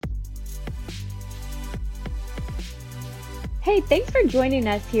Hey, thanks for joining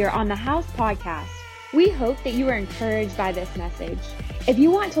us here on the House Podcast. We hope that you are encouraged by this message. If you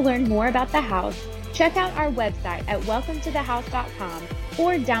want to learn more about the House, check out our website at welcometothehouse.com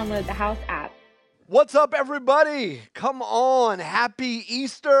or download the House app. What's up, everybody? Come on. Happy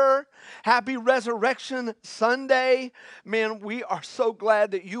Easter. Happy Resurrection Sunday. Man, we are so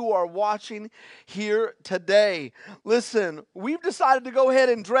glad that you are watching here today. Listen, we've decided to go ahead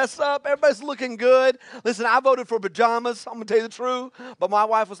and dress up. Everybody's looking good. Listen, I voted for pajamas. I'm going to tell you the truth. But my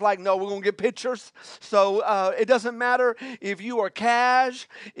wife was like, no, we're going to get pictures. So it doesn't matter if you are cash,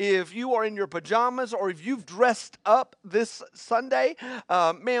 if you are in your pajamas, or if you've dressed up this Sunday.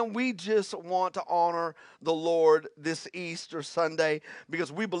 Man, we just want to honor the Lord this Easter Sunday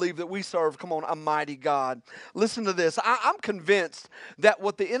because we believe that we serve, come on, a mighty God. Listen to this. I'm convinced that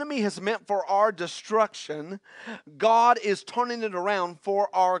what the enemy has meant for our destruction, God is turning it around for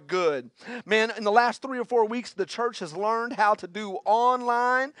our good. Man, in the last 3 or 4 weeks, the church has learned how to do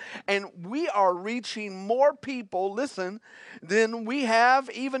online, and we are reaching more people, listen, than we have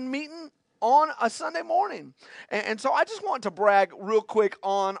even meeting on a Sunday morning. And so I just want to brag real quick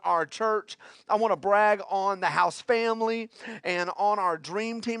on our church. I want to brag on the House family and on our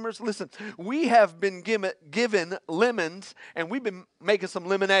dream teamers. Listen, we have been given lemons, and we've been making some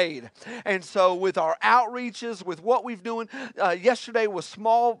lemonade. And so with our outreaches, with what we've doing, yesterday was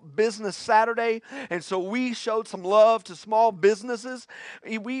Small Business Saturday, and so we showed some love to small businesses.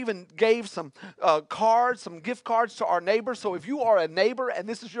 We even gave some cards, some gift cards to our neighbors. So if you are a neighbor and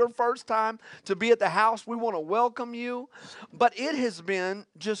this is your first time to be at the house, we want to welcome you. But it has been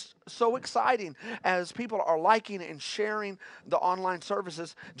just so exciting as people are liking and sharing the online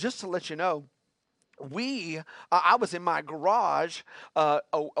services. Just to let you know, I was in my garage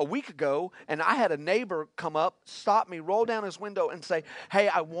a week ago, and I had a neighbor come up, stop me, roll down his window, and say, hey,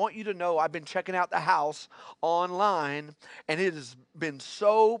 I want you to know I've been checking out the house online, and it has been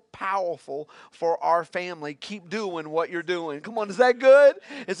so powerful for our family. Keep doing what you're doing. Come on, is that good?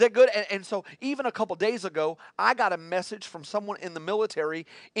 Is that good? And so even a couple days ago, I got a message from someone in the military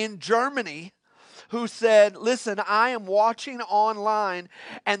in Germany who said, listen, I am watching online,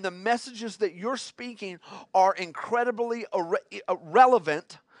 and the messages that you're speaking are incredibly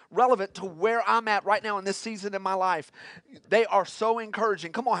relevant to where I'm at right now in this season in my life. They are so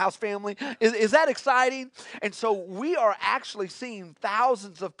encouraging. Come on, house family. Is that exciting? And so we are actually seeing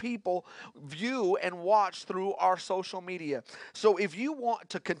thousands of people view and watch through our social media. So if you want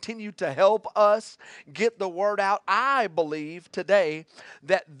to continue to help us get the word out, I believe today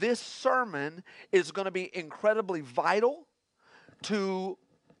that this sermon is going to be incredibly vital to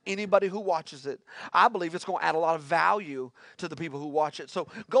anybody who watches it. I believe it's going to add a lot of value to the people who watch it. So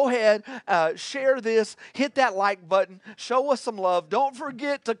go ahead, share this, hit that like button, show us some love. Don't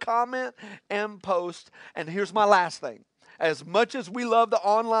forget to comment and post. And here's my last thing. As much as we love the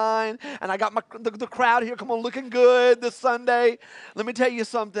online, and I got the crowd here, come on, looking good this Sunday. Let me tell you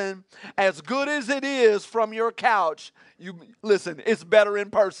something. As good as it is from your couch, listen, it's better in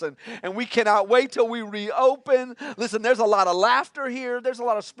person. And we cannot wait till we reopen. Listen, there's a lot of laughter here. There's a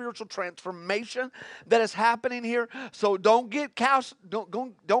lot of spiritual transformation that is happening here. So don't get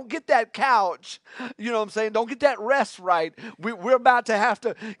that couch. You know what I'm saying? Don't get that rest right. We're about to have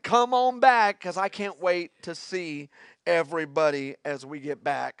to come on back because I can't wait to see everybody as we get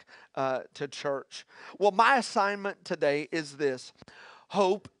back to church. Well, my assignment today is this.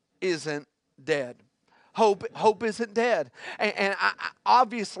 Hope isn't dead. Hope isn't dead. And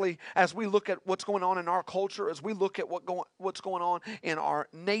obviously, as we look at what's going on in our culture, as we look at what's going on in our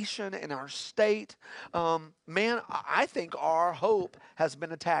nation, in our state, man, I think our hope has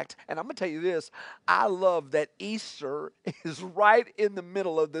been attacked. And I'm going to tell you this. I love that Easter is right in the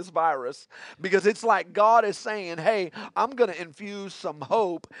middle of this virus because it's like God is saying, hey, I'm going to infuse some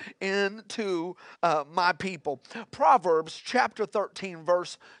hope into my people. Proverbs chapter 13,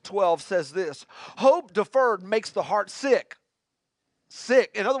 verse 12 says this, hope deferred makes the heart sick.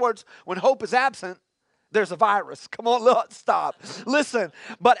 Sick. In other words, when hope is absent, there's a virus. Come on, let's stop. Listen,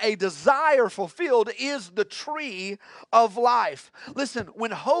 but a desire fulfilled is the tree of life. Listen,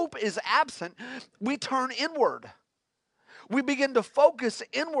 when hope is absent, we turn inward. We begin to focus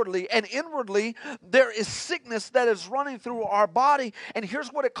inwardly, and inwardly there is sickness that is running through our body. And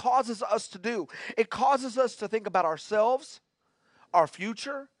here's what it causes us to do. It causes us to think about ourselves, our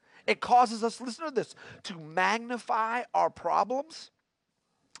future. It causes us, listen to this, to magnify our problems.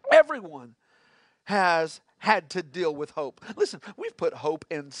 Everyone has had to deal with hope. Listen, we've put hope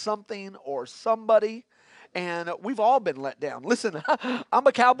in something or somebody, and we've all been let down. Listen, I'm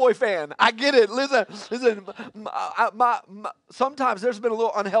a Cowboy fan. I get it. Listen. Sometimes there's been a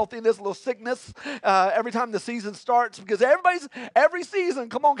little unhealthiness, a little sickness every time the season starts because every season.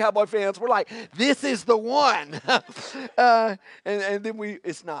 Come on, Cowboy fans. We're like, this is the one, and then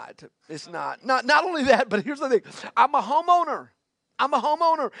it's not. It's not. Not only that, but here's the thing. I'm a homeowner.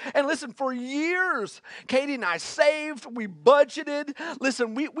 And listen, for years, Katie and I saved, we budgeted.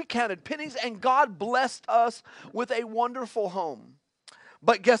 Listen, we counted pennies, and God blessed us with a wonderful home.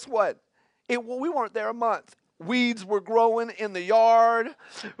 But guess what? We weren't there a month. Weeds were growing in the yard.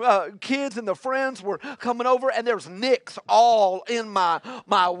 Kids and the friends were coming over, and there's nicks all in my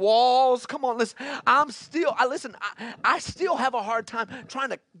walls. Come on, listen. I still have a hard time trying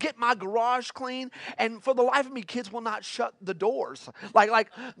to get my garage clean, and for the life of me, kids will not shut the doors. Like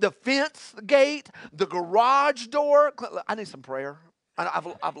the fence gate, the garage door. I need some prayer.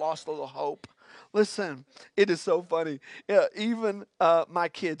 I've lost a little hope. Listen, it is so funny. Even my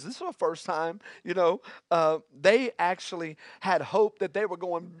kids, this was the first time, they actually had hope that they were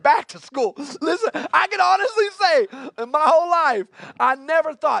going back to school. Listen, I can honestly say, in my whole life, I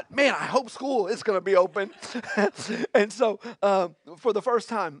never thought, man, I hope school is going to be open. And so, for the first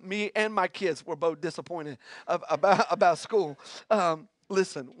time, me and my kids were both disappointed about school.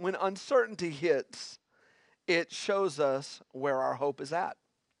 Listen, when uncertainty hits, it shows us where our hope is at.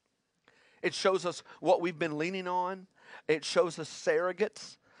 It shows us what we've been leaning on. It shows us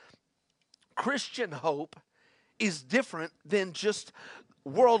surrogates. Christian hope is different than just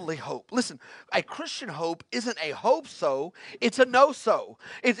worldly hope. Listen, a Christian hope isn't a hope so, it's a no so.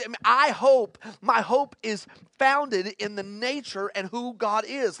 My hope is founded in the nature and who God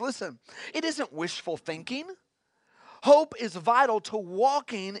is. Listen, it isn't wishful thinking. Hope is vital to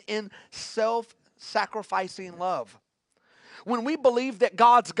walking in self-sacrificing love. When we believe that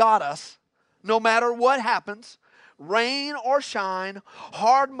God's got us, no matter what happens, rain or shine,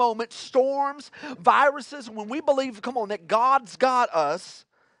 hard moments, storms, viruses, when we believe, that God's got us,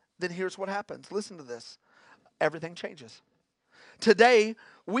 then here's what happens. Listen to this. Everything changes. Today,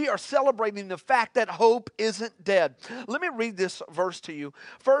 we are celebrating the fact that hope isn't dead. Let me read this verse to you.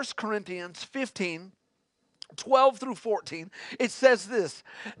 1 Corinthians 15, 12 through 14, it says this.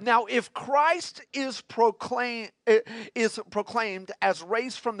 Now, if Christ is proclaimed as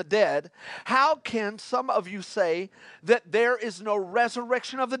raised from the dead, how can some of you say that there is no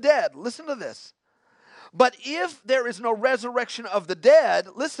resurrection of the dead? Listen to this. But if there is no resurrection of the dead,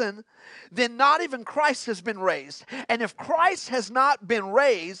 listen, then not even Christ has been raised. And if Christ has not been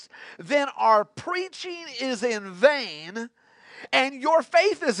raised, then our preaching is in vain and your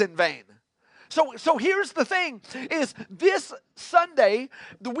faith is in vain. So here's the thing, is this Sunday,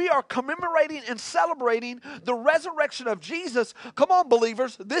 we are commemorating and celebrating the resurrection of Jesus. Come on,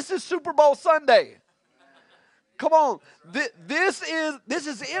 believers, this is Super Bowl Sunday. Come on, this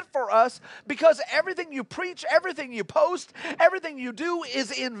is it for us, because everything you preach, everything you post, everything you do is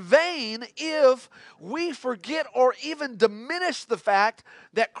in vain if we forget or even diminish the fact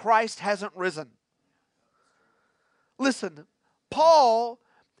that Christ hasn't risen. Listen, Paul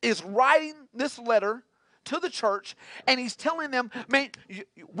is writing this letter to the church, and he's telling them, man,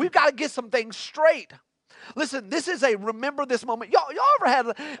 we've got to get some things straight. Listen, this is a remember this moment. Y'all ever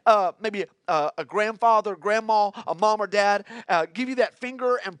had maybe a grandfather, grandma, a mom or dad give you that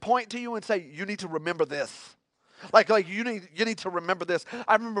finger and point to you and say, you need to remember this? Like you need to remember this.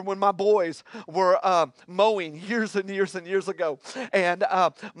 I remember when my boys were mowing years and years and years ago, and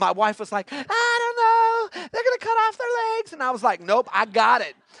my wife was like, I don't know, they're going to cut off their legs. And I was like, nope, I got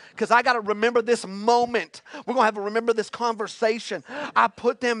it, because I got to remember this moment. We're going to have to remember this conversation. I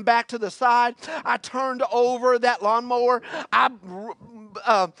put them back to the side. I turned over that lawnmower. I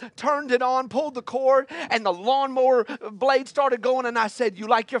turned it on, pulled the cord, and the lawnmower blade started going, and I said, you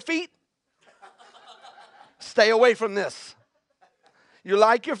like your feet? Stay away from this. You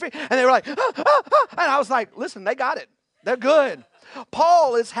like your feet? And they were like, ah, ah, ah. And I was like, listen, they got it. They're good.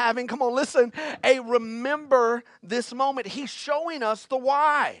 Paul is having, come on, listen, a remember this moment. He's showing us the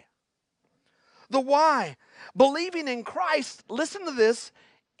why. The why. Believing in Christ, listen to this,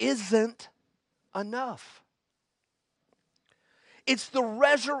 isn't enough. It's the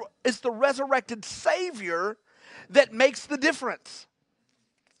resurrected Savior that makes the difference.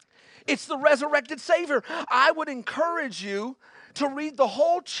 It's the resurrected Savior. I would encourage you to read the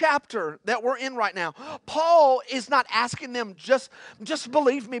whole chapter that we're in right now. Paul is not asking them just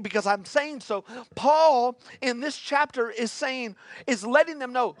believe me because I'm saying so. Paul in this chapter is letting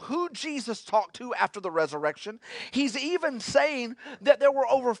them know who Jesus talked to after the resurrection. He's even saying that there were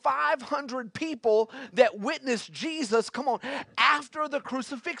over 500 people that witnessed Jesus, come on, after the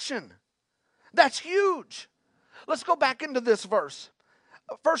crucifixion. That's huge. Let's go back into this verse.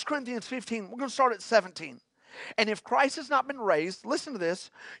 1 Corinthians 15, we're going to start at 17. And if Christ has not been raised, listen to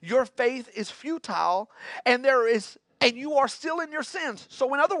this, your faith is futile, and you are still in your sins.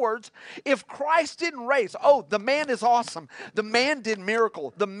 So in other words, if Christ didn't raise, the man is awesome. The man did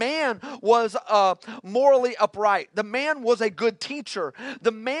miracle. The man was morally upright. The man was a good teacher.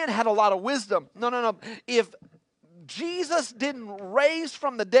 The man had a lot of wisdom. No. If Jesus didn't raise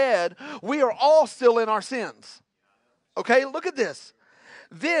from the dead, we are all still in our sins. Okay, look at this.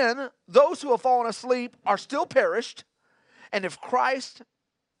 Then those who have fallen asleep are still perished, and if Christ,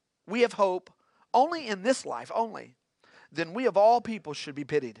 we have hope only in this life only, then we of all people should be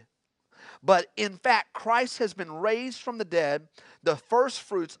pitied. But in fact, Christ has been raised from the dead, the first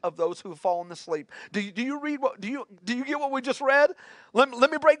fruits of those who have fallen asleep. Do you get what we just read? Let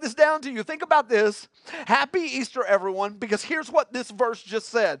me break this down to you. Think about this. Happy Easter, everyone, because here's what this verse just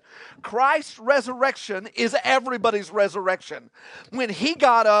said. Christ's resurrection is everybody's resurrection. When he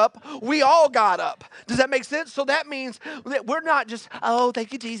got up, we all got up. Does that make sense? So that means that we're not just,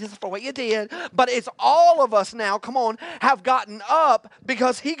 thank you, Jesus, for what you did. But it's all of us now, come on, have gotten up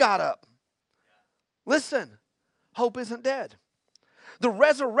because he got up. Listen, hope isn't dead. The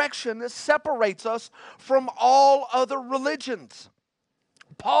resurrection separates us from all other religions.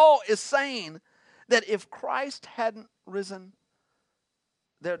 Paul is saying that if Christ hadn't risen,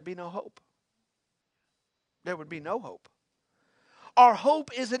 there'd be no hope. There would be no hope. Our hope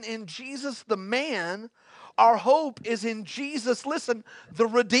isn't in Jesus the man. Our hope is in Jesus, listen, the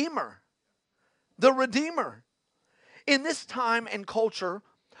Redeemer. The Redeemer. In this time and culture,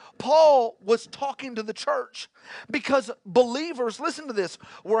 Paul was talking to the church because believers, listen to this,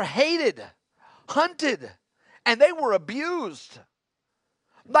 were hated, hunted, and they were abused.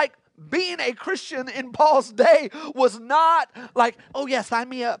 Like being a Christian in Paul's day was not like, oh yeah, sign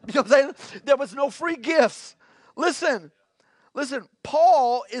me up. You know what I'm saying? There was no free gifts. Listen,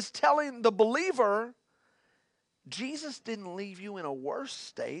 Paul is telling the believer, Jesus didn't leave you in a worse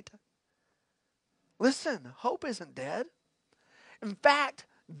state. Listen, hope isn't dead. In fact,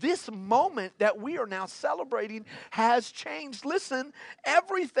 this moment that we are now celebrating has changed, listen,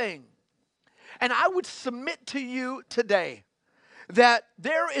 everything. And I would submit to you today that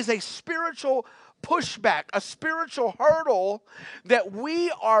there is a spiritual pushback, a spiritual hurdle that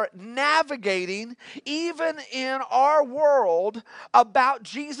we are navigating even in our world about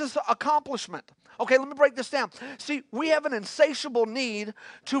Jesus' accomplishment. Okay, let me break this down. See, we have an insatiable need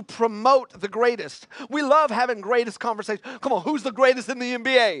to promote the greatest. We love having greatest conversations. Come on, who's the greatest in the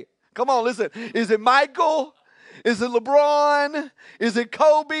NBA? Come on, listen. Is it Michael? Is it LeBron? Is it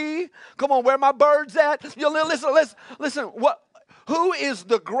Kobe? Come on, where my birds at? You know, listen. Who is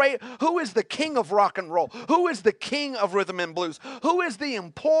the king of rock and roll? Who is the king of rhythm and blues? Who is the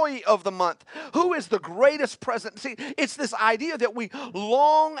employee of the month? Who is the greatest president? See, it's this idea that we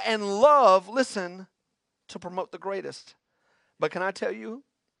long and love, listen, to promote the greatest. But can I tell you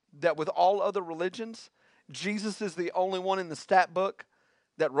that with all other religions, Jesus is the only one in the stat book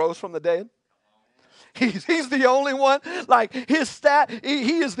that rose from the dead? He's the only one, like his stat,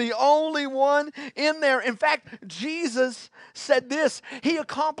 he is the only one in there. In fact, Jesus said this. He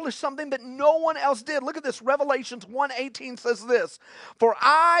accomplished something that no one else did. Look at this. Revelations 1:18 says this. For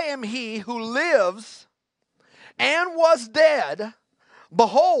I am he who lives and was dead.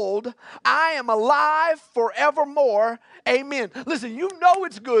 Behold, I am alive forevermore. Amen. Listen, you know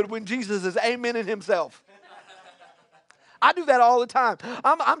it's good when Jesus is amen in himself. I do that all the time.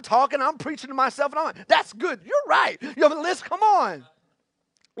 I'm talking, I'm preaching to myself, and I'm like, that's good. You're right. You have a list. Come on.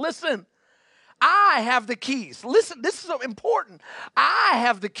 Listen, I have the keys. Listen, this is so important. I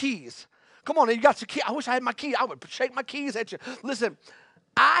have the keys. Come on, you got your key. I wish I had my key. I would shake my keys at you. Listen,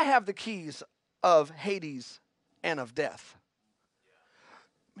 I have the keys of Hades and of death.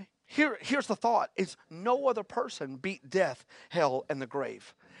 Here's the thought. Is no other person beat death, hell, and the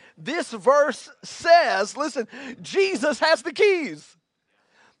grave. This verse says, listen, Jesus has the keys.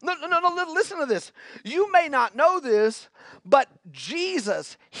 No, listen to this. You may not know this, but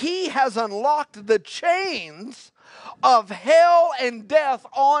Jesus, he has unlocked the chains of hell and death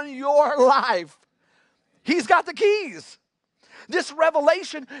on your life. He's got the keys. This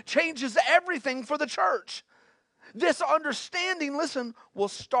revelation changes everything for the church. This understanding, listen, will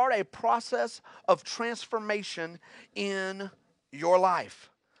start a process of transformation in your life.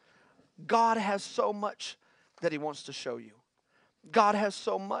 God has so much that he wants to show you. God has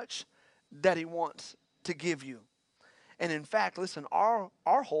so much that he wants to give you. And in fact, listen, our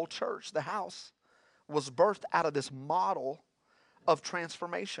whole church, the house, was birthed out of this model of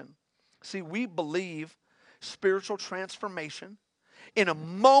transformation. See, we believe spiritual transformation in a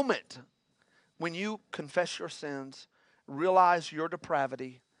moment. When you confess your sins, realize your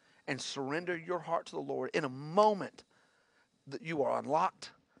depravity, and surrender your heart to the Lord, in a moment that you are unlocked.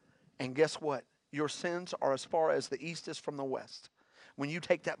 And guess what? Your sins are as far as the east is from the west. When you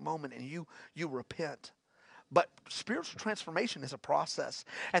take that moment and you repent. But spiritual transformation is a process.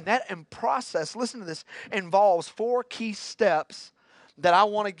 And that process, listen to this, involves 4 key steps that I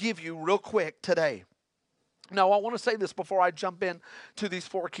want to give you real quick today. Now, I want to say this before I jump in to these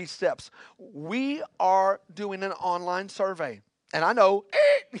 4 key steps. We are doing an online survey. And I know,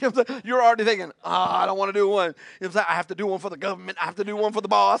 you're already thinking, I don't want to do one. I have to do one for the government. I have to do one for the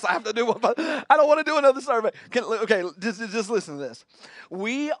boss. I have to do one for, I don't want to do another survey. Okay, just listen to this.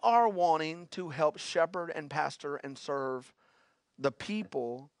 We are wanting to help shepherd and pastor and serve the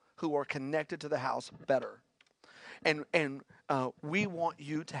people who are connected to the house better. And we want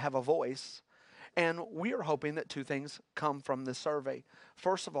you to have a voice. And we are hoping that 2 things come from this survey.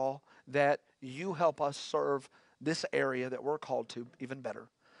 First of all, that you help us serve this area that we're called to even better.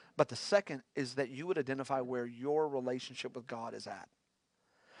 But the second is that you would identify where your relationship with God is at.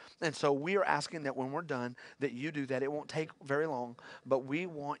 And so we are asking that when we're done, that you do that. It won't take very long, but we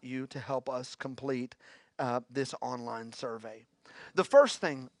want you to help us complete this online survey. The first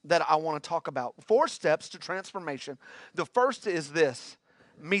thing that I want to talk about, 4 steps to transformation. The first is this: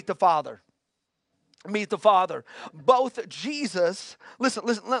 meet the Father. Meet the Father. Both Jesus, listen,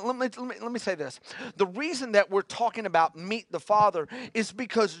 let me say this. The reason that we're talking about meet the Father is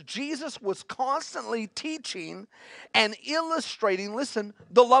because Jesus was constantly teaching and illustrating, listen,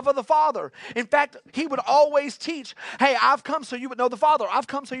 the love of the Father. In fact, he would always teach, hey, I've come so you would know the Father. I've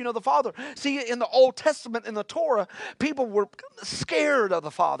come so you know the Father. See, in the Old Testament, in the Torah, people were scared of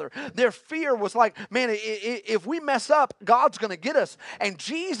the Father. Their fear was like, man, if we mess up, God's going to get us. And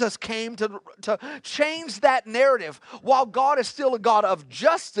Jesus came to change that narrative. While God is still a God of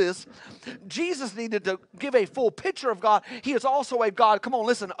justice, Jesus needed to give a full picture of God. He is also a God, come on,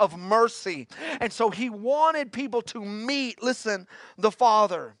 listen, of mercy. And so he wanted people to meet, listen, the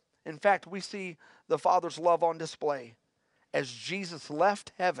Father. In fact, we see the Father's love on display as Jesus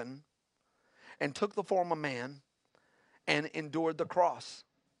left heaven and took the form of man and endured the cross.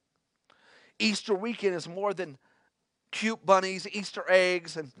 Easter weekend is more than cute bunnies, Easter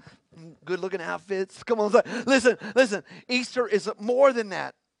eggs, and good-looking outfits. Come on, listen. Easter is more than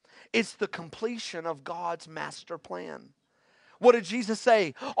that. It's the completion of God's master plan. What did Jesus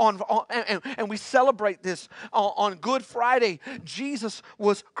say? And we celebrate this on Good Friday. Jesus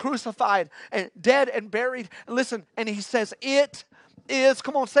was crucified and dead and buried. Listen, and he says, it is,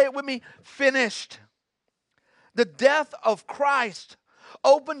 come on, say it with me, finished. The death of Christ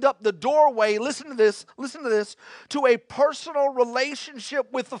opened up the doorway, listen to this, to a personal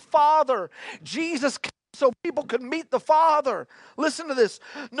relationship with the Father. Jesus came so people could meet the Father. Listen to this.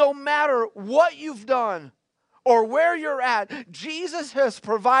 No matter what you've done or where you're at, Jesus has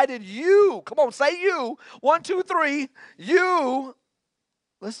provided you, come on, say you, 1, 2, 3, you,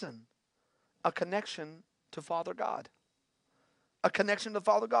 listen, a connection to Father God. A connection to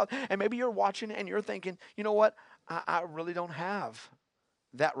Father God. And maybe you're watching and you're thinking, you know what, I really don't have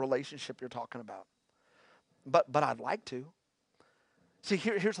that relationship you're talking about. But I'd like to. See,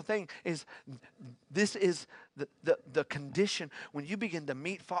 here's the thing, is this is the condition. When you begin to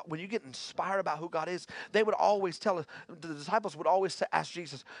meet, when you get inspired about who God is, they would always tell us, the disciples would always ask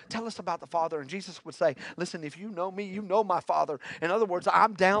Jesus, tell us about the Father. And Jesus would say, listen, if you know me, you know my Father. In other words,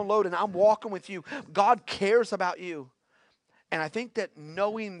 I'm downloading, I'm walking with you. God cares about you. And I think that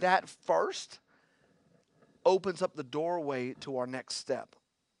knowing that first opens up the doorway to our next step.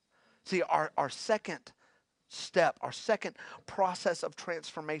 See, our second step, our second process of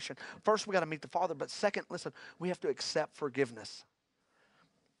transformation. First, we got to meet the Father. But second, listen, we have to accept forgiveness.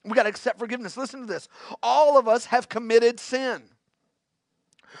 We got to accept forgiveness. Listen to this. All of us have committed sin.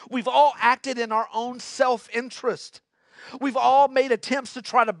 We've all acted in our own self-interest. We've all made attempts to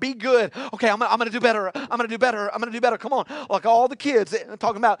try to be good. Okay, I'm going to do better. I'm going to do better. I'm going to do better. Come on. Like all the kids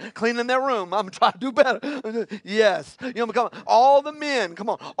talking about cleaning their room. I'm trying to do better. Yes. You know, come on. All the men. Come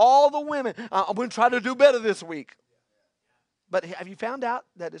on. All the women. I'm going to try to do better this week. But have you found out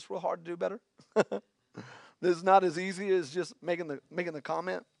that it's real hard to do better? This is not as easy as just making the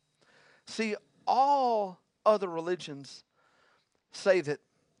comment. See, all other religions say that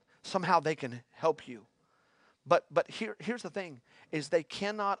somehow they can help you. But here's the thing, is they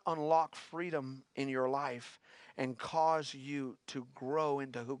cannot unlock freedom in your life and cause you to grow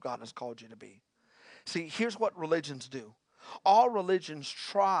into who God has called you to be. See, here's what religions do. All religions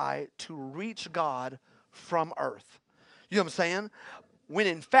try to reach God from earth. You know what I'm saying? When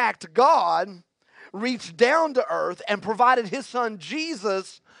in fact, God reached down to earth and provided his son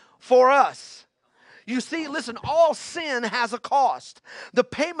Jesus for us. You see, listen, all sin has a cost. The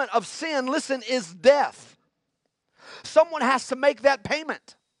payment of sin, listen, is death. Someone has to make that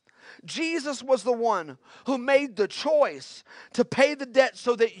payment. Jesus was the one who made the choice to pay the debt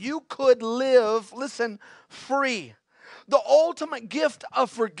so that you could live, listen, free. The ultimate gift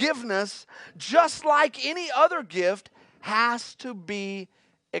of forgiveness, just like any other gift, has to be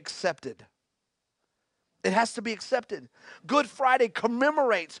accepted. It has to be accepted. Good Friday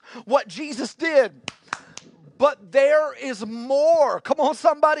commemorates what Jesus did. But there is more. Come on,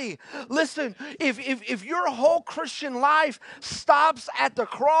 somebody. Listen, if your whole Christian life stops at the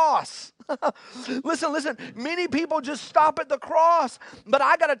cross, listen, many people just stop at the cross. But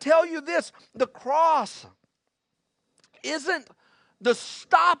I got to tell you this, the cross isn't the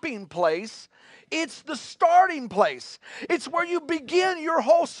stopping place. It's the starting place. It's where you begin your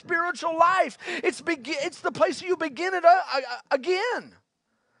whole spiritual life. It's the place you begin it again.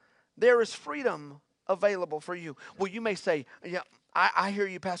 There is freedom available for you. Well, you may say, yeah, I hear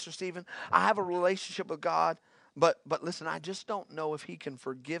you, Pastor Stephen. I have a relationship with God, but listen, I just don't know if he can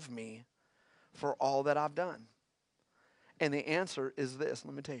forgive me for all that I've done. And the answer is this,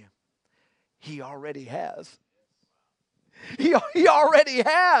 let me tell you. He already has. He already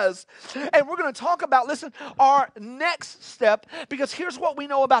has. And we're going to talk about, listen, our next step, because here's what we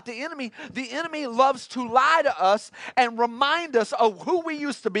know about the enemy. The enemy loves to lie to us and remind us of who we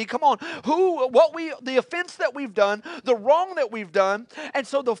used to be. Come on, the offense that we've done, the wrong that we've done. And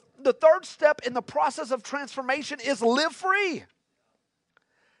so the third step in the process of transformation is live free.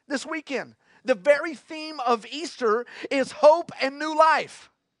 This weekend, the very theme of Easter is hope and new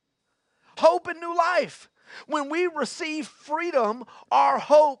life. Hope and new life. When we receive freedom, our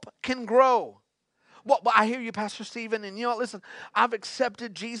hope can grow. Well, I hear you, Pastor Stephen, and listen, I've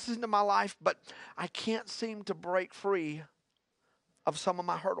accepted Jesus into my life, but I can't seem to break free of some of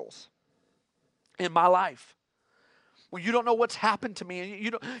my hurdles in my life. Well, you don't know what's happened to me.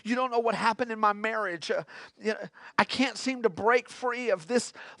 You don't know what happened in my marriage. I can't seem to break free of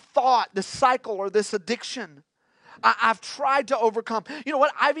this thought, this cycle, or this addiction. I've tried to overcome. You know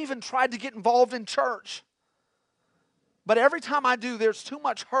what? I've even tried to get involved in church. But every time I do, there's too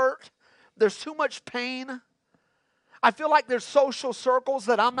much hurt. There's too much pain. I feel like there's social circles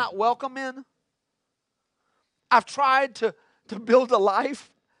that I'm not welcome in. I've tried to build a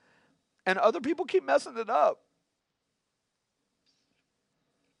life, and other people keep messing it up.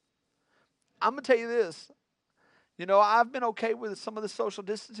 I'm going to tell you this. I've been okay with some of the social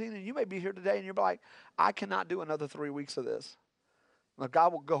distancing, and you may be here today, and you're like, I cannot do another 3 weeks of this. Look, I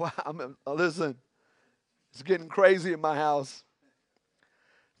will go out. Listen. It's getting crazy in my house.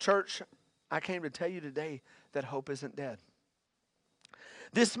 Church, I came to tell you today that hope isn't dead.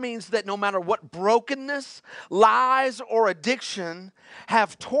 This means that no matter what brokenness, lies, or addiction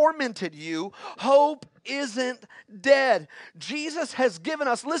have tormented you, hope isn't dead. Jesus has given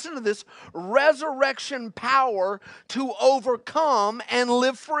us, listen to this, resurrection power to overcome and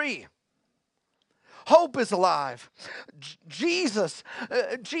live free. Hope is alive. Jesus,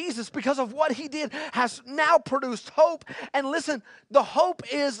 because of what he did, has now produced hope. And listen, the hope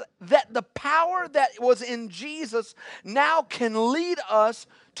is that the power that was in Jesus now can lead us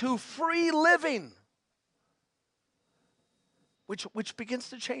to free living. Which begins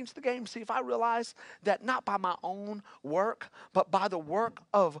to change the game. See, if I realize that not by my own work, but by the work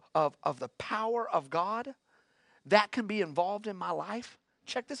of the power of God, that can be involved in my life.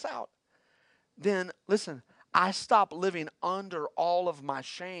 Check this out. Then, listen, I stop living under all of my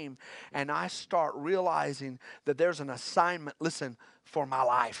shame and I start realizing that there's an assignment, listen, for my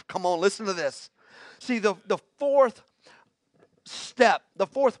life. Come on, listen to this. See, the fourth step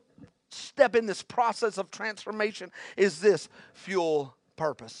in this process of transformation is this: fuel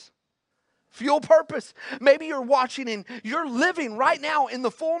purpose. Fuel purpose. Maybe you're watching and you're living right now in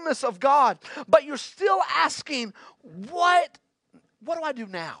the fullness of God, but you're still asking, what do I do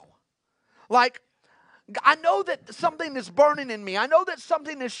now? Like, I know that something is burning in me. I know that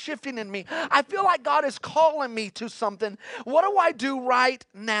something is shifting in me. I feel like God is calling me to something. What do I do right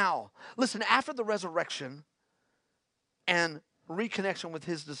now? Listen, after the resurrection and reconnection with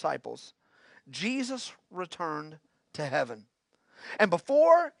his disciples, Jesus returned to heaven. And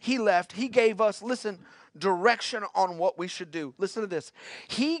before he left, he gave us, listen, direction on what we should do. Listen to this.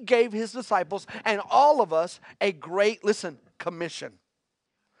 He gave his disciples and all of us a great, listen, commission.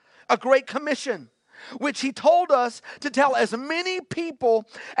 A great commission, which he told us to tell as many people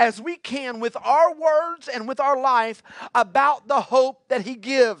as we can with our words and with our life about the hope that he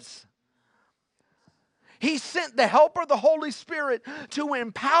gives. He sent the Helper, the Holy Spirit, to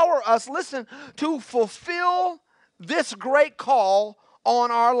empower us, listen, to fulfill this great call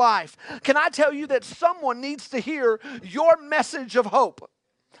on our life. Can I tell you that someone needs to hear your message of hope?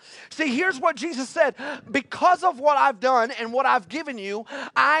 See, here's what Jesus said. Because of what I've done and what I've given you,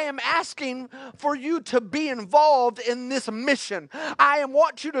 I am asking for you to be involved in this mission. I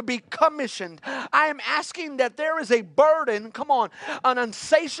want you to be commissioned. I am asking that there is a burden, come on, an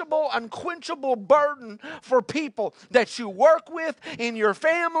insatiable, unquenchable burden for people that you work with in your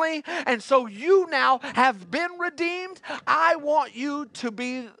family. And so you now have been redeemed. I want you to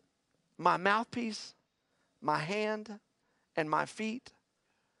be my mouthpiece, my hand, and my feet.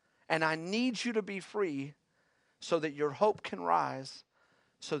 And I need you to be free so that your hope can rise,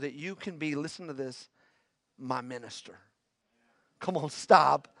 so that you can be, listen to this, my minister. Come on,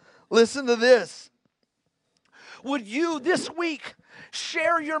 stop. Listen to this. Would you this week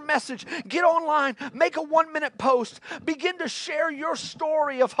share your message? Get online, make a 1-minute post, begin to share your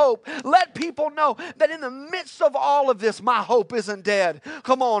story of hope. Let people know that in the midst of all of this, my hope isn't dead.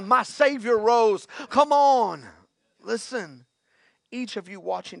 Come on, my Savior rose. Come on. Listen. Each of you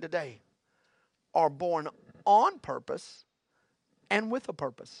watching today are born on purpose and with a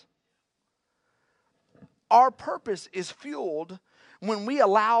purpose. Our purpose is fueled when we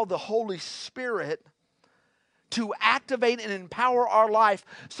allow the Holy Spirit to activate and empower our life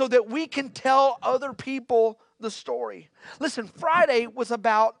so that we can tell other people the story. Listen, Friday was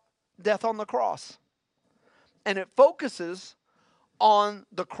about death on the cross. And it focuses on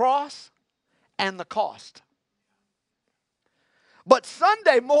the cross and the cost. But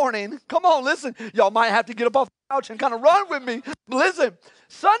Sunday morning, come on, listen. Y'all might have to get up off the couch and kind of run with me. Listen,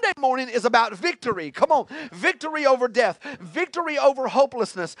 Sunday morning is about victory. Come on, victory over death, victory over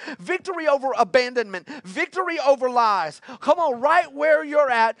hopelessness, victory over abandonment, victory over lies. Come on, right where you're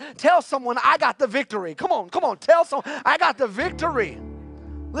at, tell someone, I got the victory. Come on, tell someone, I got the victory.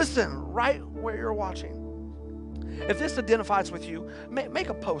 Listen, right where you're watching. If this identifies with you, make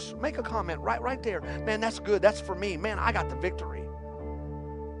a post, make a comment right there. Man, that's good. That's for me. Man, I got the victory.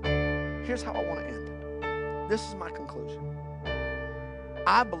 Here's how I want to end. This is my conclusion.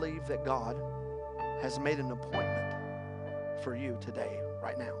 I believe that God has made an appointment for you today,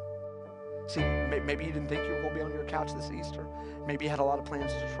 right now. See, maybe you didn't think you were going to be on your couch this Easter. Maybe you had a lot of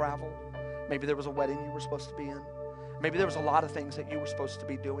plans to travel. Maybe there was a wedding you were supposed to be in. Maybe there was a lot of things that you were supposed to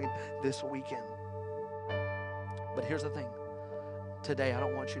be doing this weekend. But here's the thing. Today, I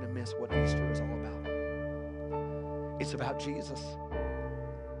don't want you to miss what Easter is all about. It's about Jesus.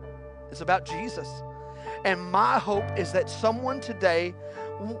 It's about Jesus. And my hope is that someone today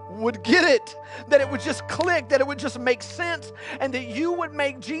would get it, that it would just click, that it would just make sense, and that you would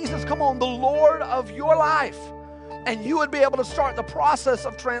make Jesus, come on, the Lord of your life. And you would be able to start the process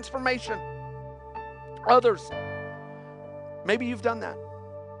of transformation. Others, maybe you've done that,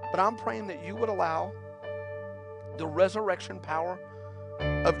 but I'm praying that you would allow the resurrection power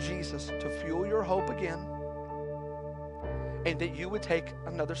of Jesus to fuel your hope again, and that you would take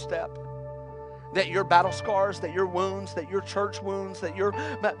another step, that your battle scars, that your wounds, that your church wounds, that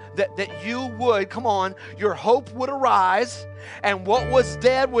you would, come on, your hope would arise, and what was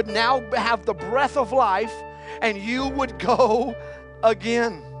dead would now have the breath of life, and you would go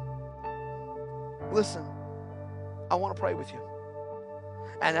again. Listen, I want to pray with you.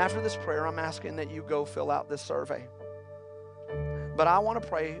 And after this prayer, I'm asking that you go fill out this survey. But I want to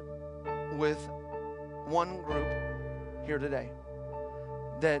pray with one group here today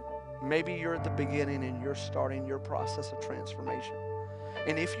that maybe you're at the beginning and you're starting your process of transformation.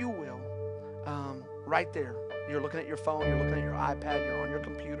 And if you will, right there, you're looking at your phone, you're looking at your iPad, you're on your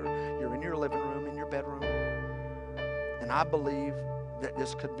computer, you're in your living room, in your bedroom. And I believe that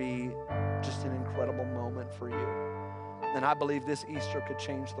this could be just an incredible moment for you. And I believe this Easter could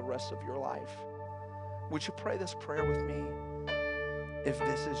change the rest of your life. Would you pray this prayer with me if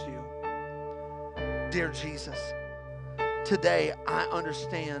this is you? Dear Jesus, today I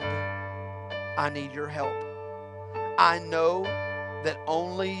understand I need your help. I know that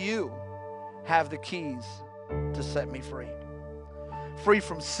only you have the keys to set me free. Free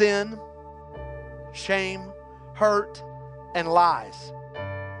from sin, shame, hurt, and lies.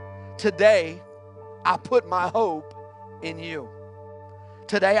 Today, I put my hope in you.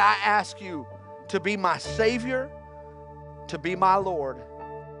 Today, I ask you to be my Savior, to be my Lord.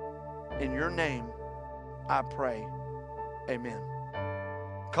 In your name, I pray. Amen.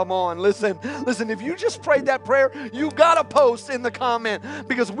 Come on, listen, if you just prayed that prayer, you got to post in the comment,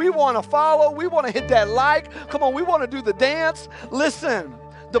 because we want to follow, we want to hit that like. Come on, we want to do the dance. Listen,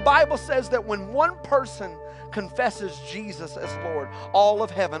 the Bible says that when one person confesses Jesus as Lord, all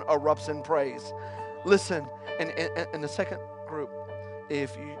of heaven erupts in praise. Listen, in the second group,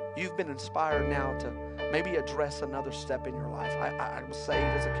 if you've been inspired now to maybe address another step in your life. I was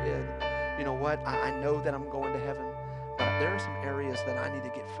saved as a kid. You know what? I know that I'm going to heaven, but there are some areas that I need to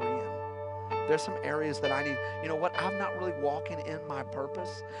get free in. There's some areas that I need, you know what? I'm not really walking in my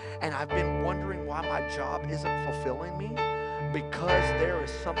purpose, and I've been wondering why my job isn't fulfilling me, because there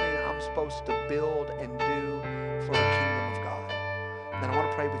is something I'm supposed to build and do for the kingdom of God. And I want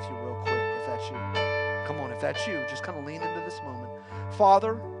to pray with you real quick, if that's you. Come on, if that's you, just kind of lean into this moment.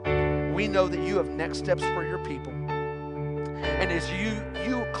 Father, we know that you have next steps for your people. And as you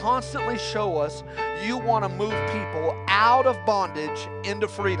constantly show us, you want to move people out of bondage into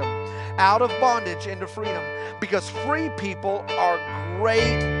freedom. Out of bondage into freedom. Because free people are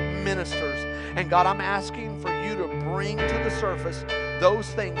great ministers. And God, I'm asking for you to bring to the surface those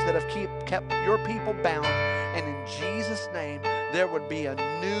things that have kept your people bound. And in Jesus' name, there would be a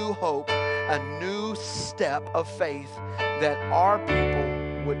new hope, a new step of faith that our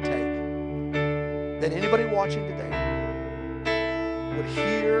people would take. That anybody watching today would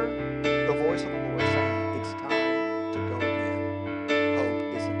hear the voice of the Lord saying, it's time to go again.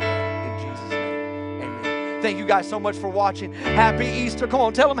 Hope isn't dead. In Jesus' name, amen. Thank you guys so much for watching. Happy Easter. Come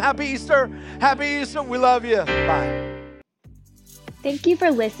on, tell them Happy Easter. Happy Easter. We love you. Bye. Thank you for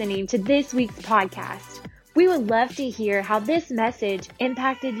listening to this week's podcast. We would love to hear how this message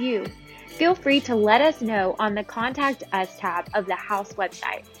impacted you. Feel free to let us know on the Contact Us tab of the House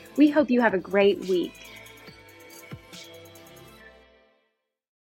website. We hope you have a great week.